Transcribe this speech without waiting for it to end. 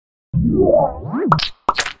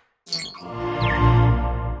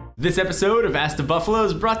This episode of Ask the Buffalo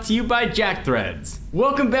is brought to you by Jack Threads.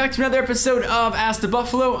 Welcome back to another episode of Ask the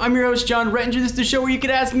Buffalo. I'm your host, John Rettinger. This is the show where you can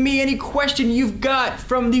ask me any question you've got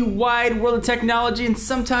from the wide world of technology and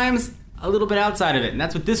sometimes a little bit outside of it. And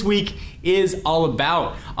that's what this week is all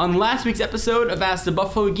about. On last week's episode of Ask the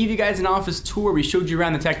Buffalo, we gave you guys an office tour. We showed you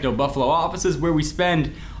around the Techno Buffalo offices where we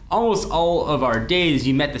spend almost all of our days.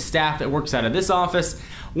 You met the staff that works out of this office.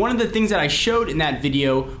 One of the things that I showed in that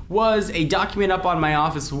video was a document up on my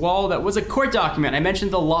office wall that was a court document. I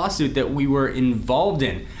mentioned the lawsuit that we were involved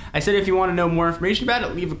in. I said if you want to know more information about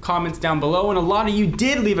it, leave a comments down below, and a lot of you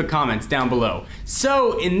did leave a comments down below.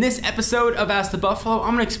 So in this episode of Ask the Buffalo,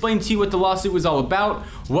 I'm going to explain to you what the lawsuit was all about,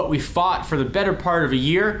 what we fought for the better part of a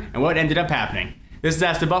year, and what ended up happening. This is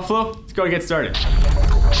Ask the Buffalo. Let's go and get started.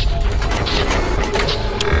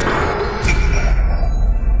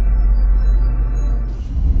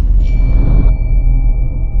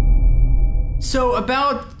 So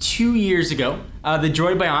about 2 years ago, the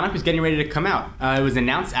Droid Bionic was getting ready to come out. It was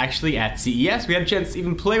announced actually at CES. We had a chance to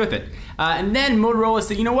even play with it. And then Motorola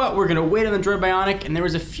said, you know what, we're gonna wait on the Droid Bionic, and there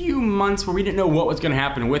was a few months where we didn't know what was gonna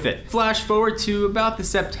happen with it. Flash forward to about the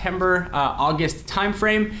September, August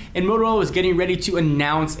timeframe, and Motorola was getting ready to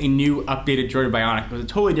announce a new updated Droid Bionic. It was a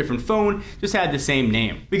totally different phone, just had the same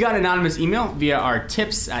name. We got an anonymous email via our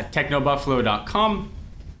tips at technobuffalo.com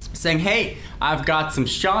saying, hey, I've got some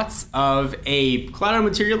shots of a collateral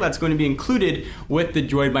material that's going to be included with the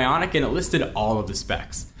Droid Bionic, and it listed all of the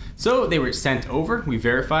specs. So they were sent over. We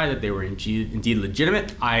verified that they were indeed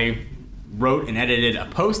legitimate. I wrote and edited a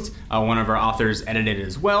post. One of our authors edited it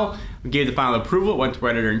as well. We gave the final approval, it went to our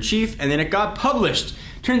editor-in-chief, and then it got published.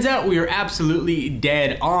 Turns out we were absolutely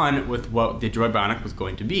dead on with what the Droid Bionic was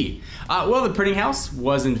going to be. Well, the printing house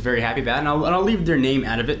wasn't very happy about it, and I'll leave their name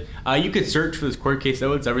out of it. You could search for this court case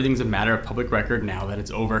though. Everything's a matter of public record now that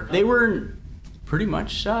it's over. They were pretty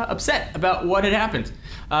much upset about what had happened.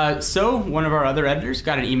 So one of our other editors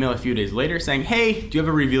got an email a few days later saying, hey, do you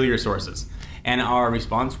ever reveal your sources? And our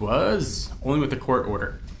response was, only with a court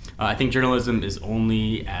order. I think journalism is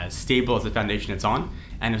only as stable as the foundation it's on,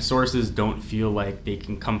 and if sources don't feel like they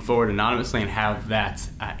can come forward anonymously and have that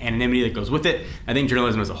anonymity that goes with it, I think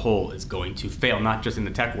journalism as a whole is going to fail, not just in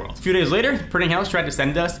the tech world. A few days later, the printing house tried to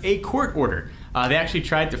send us a court order. They actually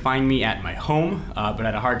tried to find me at my home, but I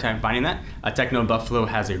had a hard time finding that. Techno Buffalo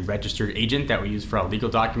has a registered agent that we use for our legal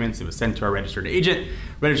documents. It was sent to our registered agent.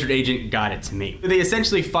 Registered agent got it to me. They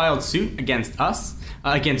essentially filed suit against us,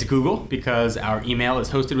 against Google, because our email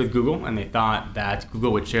is hosted with Google, and they thought that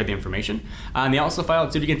Google would share the information. And they also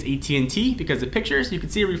filed suit against AT&T because the pictures, you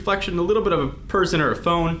could see a reflection, a little bit of a person or a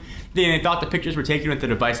phone. They thought the pictures were taken with the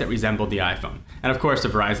device that resembled the iPhone. And of course, the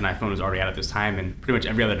Verizon iPhone was already out at this time, and pretty much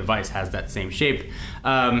every other device has that same shape.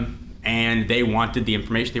 And they wanted the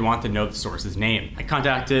information, they wanted to know the source's name. I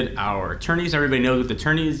contacted our attorneys. Everybody knows with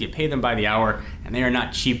attorneys, you pay them by the hour, and they are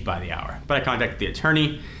not cheap by the hour. But I contacted the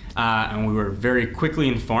attorney, and we were very quickly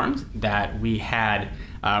informed that we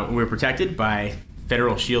were protected by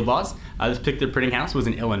federal shield laws. This particular printing house was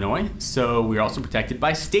in Illinois, so we were also protected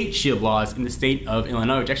by state shield laws in the state of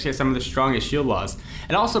Illinois, which actually has some of the strongest shield laws,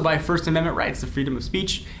 and also by First Amendment rights, the freedom of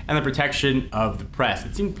speech and the protection of the press.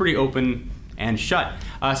 It seemed pretty open and shut.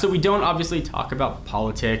 So we don't obviously talk about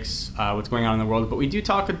politics, what's going on in the world, but we do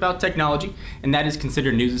talk about technology, and that is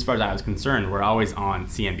considered news as far as I was concerned. We're always on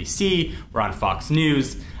CNBC, we're on Fox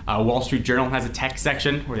News. Wall Street Journal has a tech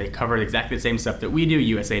section where they cover exactly the same stuff that we do.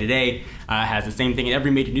 USA Today has the same thing, and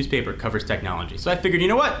every major newspaper covers technology. So I figured, you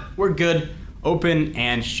know what, we're good. Open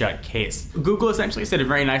and shut case. Google essentially said a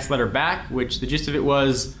very nice letter back, which the gist of it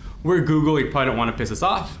was, we're Google, you probably don't want to piss us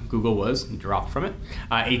off. Google was dropped from it.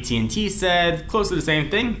 AT&T said close to the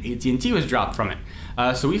same thing. AT&T was dropped from it.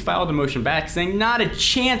 So we filed a motion back saying, not a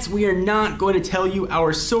chance, we are not going to tell you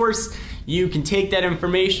our source. You can take that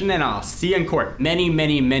information and I'll see you in court. Many,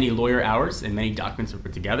 many, many lawyer hours and many documents were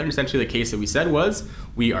put together. And essentially the case that we said was,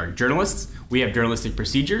 we are journalists, we have journalistic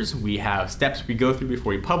procedures, we have steps we go through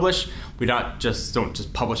before we publish. We don't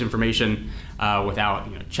just publish information without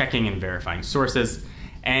checking and verifying sources.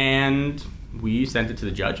 And we sent it to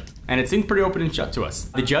the judge, and it seemed pretty open and shut to us.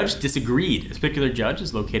 The judge disagreed. This particular judge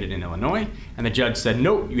is located in Illinois, and the judge said,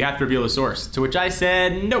 nope, you have to reveal the source. To which I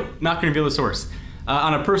said, nope, not gonna reveal the source.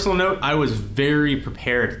 On a personal note, I was very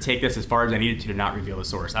prepared to take this as far as I needed to not reveal the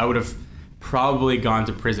source. I would have probably gone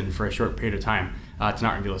to prison for a short period of time to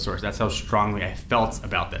not reveal the source. That's how strongly I felt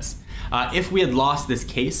about this. If we had lost this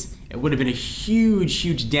case, it would have been a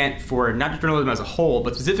huge dent for not just journalism as a whole,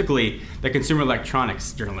 but specifically the consumer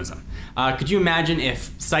electronics journalism. Could you imagine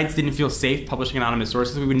if sites didn't feel safe publishing anonymous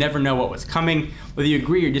sources? We would never know what was coming, whether you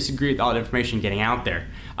agree or disagree with all the information getting out there.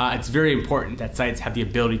 It's very important that sites have the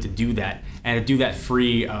ability to do that, and to do that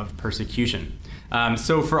free of persecution.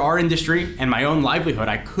 So for our industry and my own livelihood,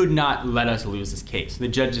 I could not let us lose this case. The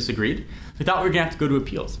judge disagreed. We thought we were gonna have to go to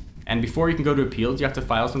appeals. And before you can go to appeals, you have to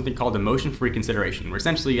file something called a motion for reconsideration, where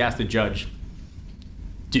essentially you ask the judge,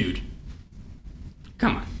 dude,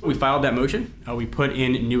 come on. We filed that motion. We put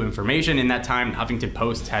in new information. In that time, Huffington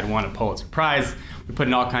Post had won a Pulitzer Prize. We put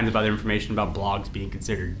in all kinds of other information about blogs being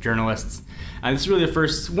considered journalists. And this is really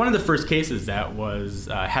one of the first cases that was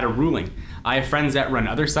had a ruling. I have friends that run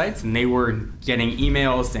other sites, and they were getting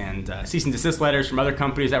emails and cease and desist letters from other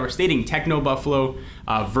companies that were stating Techno Buffalo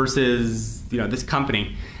versus this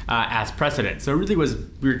company as precedent. So it really we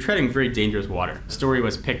were treading very dangerous water. The story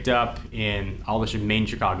was picked up in all the main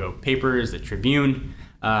Chicago papers, the Tribune,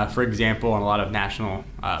 for example, and a lot of national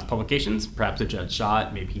publications. Perhaps the judge saw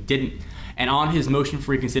it, maybe he didn't. And on his motion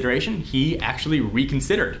for reconsideration, he actually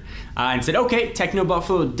reconsidered and said, okay, Techno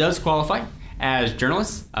Buffalo does qualify as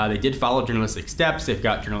journalists. They did follow journalistic steps. They've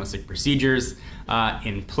got journalistic procedures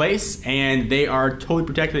in place, and they are totally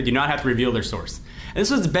protected. They do not have to reveal their source. And this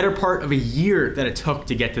was the better part of a year that it took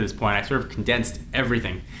to get to this point. I sort of condensed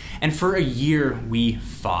everything. And for a year, we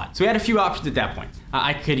fought. So we had a few options at that point.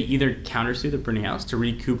 I could either countersue the printing house to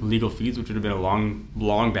recoup legal fees, which would have been a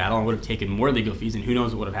long battle and would have taken more legal fees, and who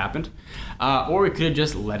knows what would have happened. Or we could have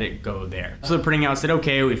just let it go there. So the printing house said,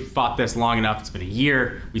 okay, we've fought this long enough. It's been a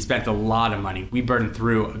year. We spent a lot of money. We burned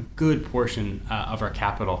through a good portion of our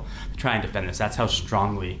capital to try and defend this. That's how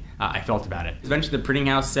strongly I felt about it. Eventually, the printing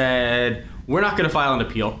house said, we're not going to file an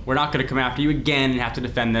appeal. We're not going to come after you again and have to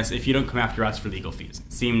defend this if you don't come after us for legal fees.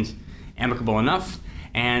 It seemed amicable enough,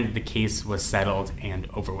 and the case was settled and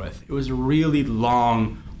over with. It was a really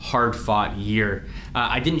long, hard-fought year.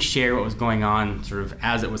 I didn't share what was going on sort of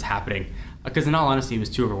as it was happening, because in all honesty, it was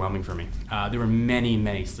too overwhelming for me. There were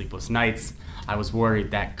many sleepless nights. I was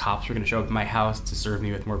worried that cops were going to show up at my house to serve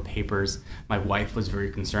me with more papers. My wife was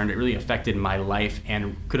very concerned. It really affected my life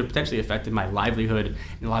and could have potentially affected my livelihood and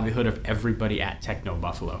the livelihood of everybody at Techno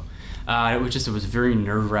Buffalo. It was a very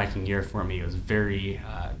nerve-wracking year for me. It was very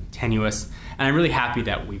tenuous, and I'm really happy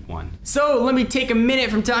that we won. So let me take a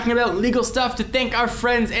minute from talking about legal stuff to thank our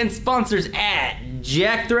friends and sponsors at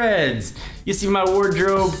Jack Threads. You see my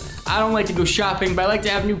wardrobe? I don't like to go shopping, but I like to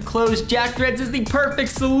have new clothes. Jack Threads is the perfect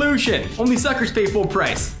solution. Only suckers pay full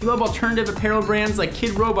price. You love alternative apparel brands like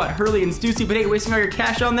Kid Robot, Hurley, and Stussy, but hate wasting all your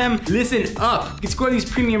cash on them? Listen up. You can score these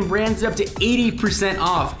premium brands up to 80%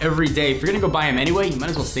 off every day. If you're gonna go buy them anyway, you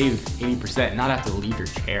might as well save 80% and not have to leave your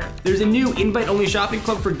chair. There's a new invite-only shopping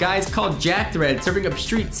club for guys called Jack Threads, serving up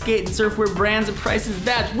street, skate, and surfwear brands at prices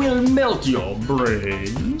that will melt your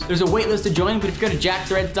brains. There's a waitlist to join, but if you go to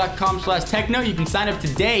jackthreads.com/techno, you can sign up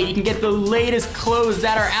today. You can get the latest clothes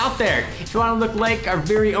that are out there. If you want to look like our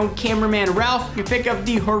very own cameraman Ralph, you can pick up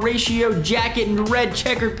the Horatio jacket in red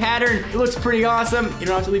checkered pattern. It looks pretty awesome. You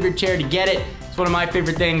don't have to leave your chair to get it. It's one of my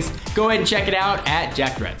favorite things. Go ahead and check it out at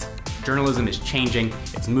Jack Threads. Journalism is changing.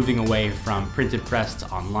 It's moving away from printed press to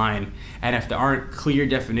online. And if there aren't clear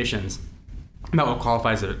definitions about what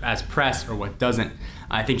qualifies as press or what doesn't,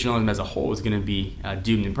 I think journalism as a whole is going to be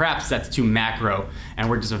doomed. And perhaps that's too macro, and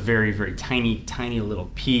we're just a very tiny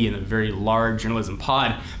little pea in a very large journalism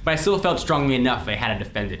pod. But I still felt strongly enough I had to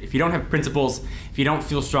defend it. If you don't have principles, if you don't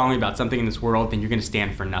feel strongly about something in this world, then you're going to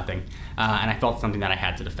stand for nothing. And I felt something that I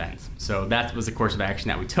had to defend. So that was the course of action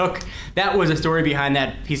that we took. That was a story behind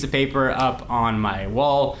that piece of paper up on my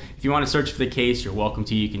wall. If you want to search for the case, you're welcome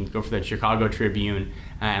to. You can go for the Chicago Tribune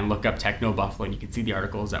and look up Techno Buffalo, and you can see the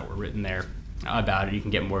articles that were written there about it. You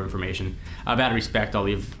can get more information. Out of respect, I'll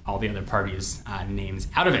leave all the other parties' names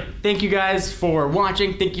out of it. Thank you guys for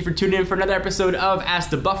watching. Thank you for tuning in for another episode of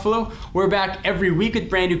Ask the Buffalo. We're back every week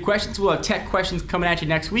with brand new questions. We'll have tech questions coming at you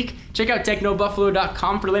next week. Check out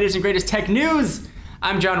technobuffalo.com for the latest and greatest tech news.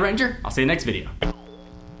 I'm John Rettinger. I'll see you next video.